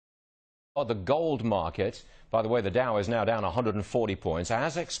The gold market, by the way, the Dow is now down 140 points,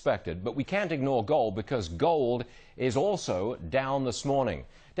 as expected, but we can't ignore gold because gold is also down this morning.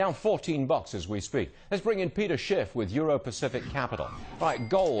 Down 14 bucks as we speak. Let's bring in Peter Schiff with Euro Pacific Capital. Right,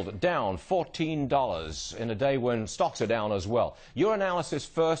 gold down $14 in a day when stocks are down as well. Your analysis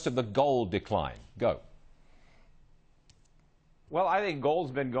first of the gold decline. Go. Well, I think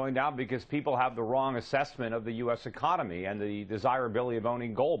gold's been going down because people have the wrong assessment of the U.S. economy and the desirability of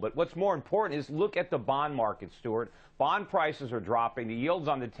owning gold. But what's more important is look at the bond market, Stuart. Bond prices are dropping. The yields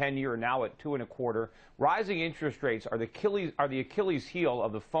on the 10-year are now at 2.25. Rising interest rates are the Achilles heel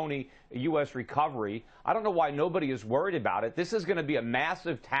of the phony U.S. recovery. I don't know why nobody is worried about it. This is going to be a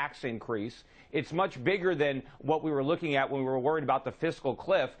massive tax increase. It's much bigger than what we were looking at when we were worried about the fiscal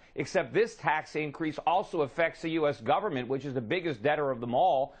cliff, except this tax increase also affects the U.S. government, which is the biggest debtor of them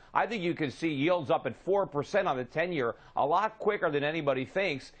all. I think you can see yields up at 4% on the 10-year a lot quicker than anybody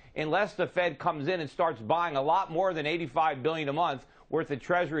thinks, unless the Fed comes in and starts buying a lot more than $85 billion a month worth of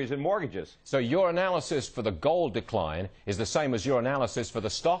treasuries and mortgages. So your analysis for the gold decline is the same as your analysis for the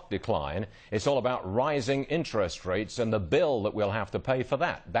stock decline. It's all about rising interest rates and the bill that we'll have to pay for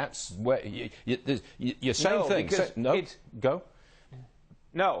that. That's where you're saying things. No, go.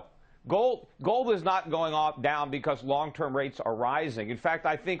 No. Gold is not going down because long-term rates are rising. In fact,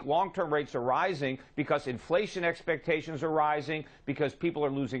 I think long-term rates are rising because inflation expectations are rising, because people are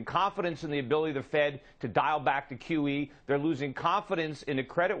losing confidence in the ability of the Fed to dial back to QE. They're losing confidence in the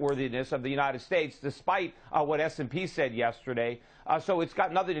creditworthiness of the United States, despite what S&P said yesterday. So it's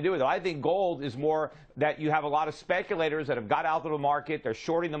got nothing to do with it. I think gold is more that you have a lot of speculators that have got out of the market. They're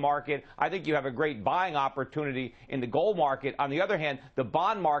shorting the market. I think you have a great buying opportunity in the gold market. On the other hand, the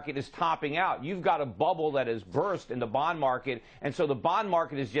bond market is topping out. You've got a bubble that has burst in the bond market, and so the bond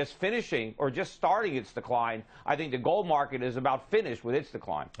market is just finishing or just starting its decline. I think the gold market is about finished with its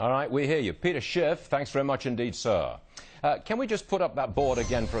decline. All right, we hear you. Peter Schiff, thanks very much indeed, sir. Can we just put up that board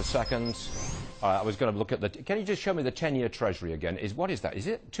again for a second? I was going to look at the... Can you just show me the 10-year Treasury again? What is that? Is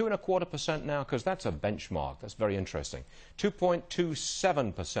it 2.25% now? Because that's a benchmark. That's very interesting.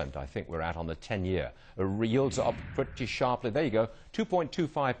 2.27%, I think we're at on the 10-year. Yields are up pretty sharply. There you go,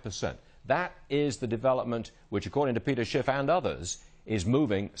 2.25%. That is the development which, according to Peter Schiff and others, is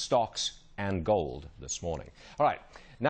moving stocks and gold this morning. All right.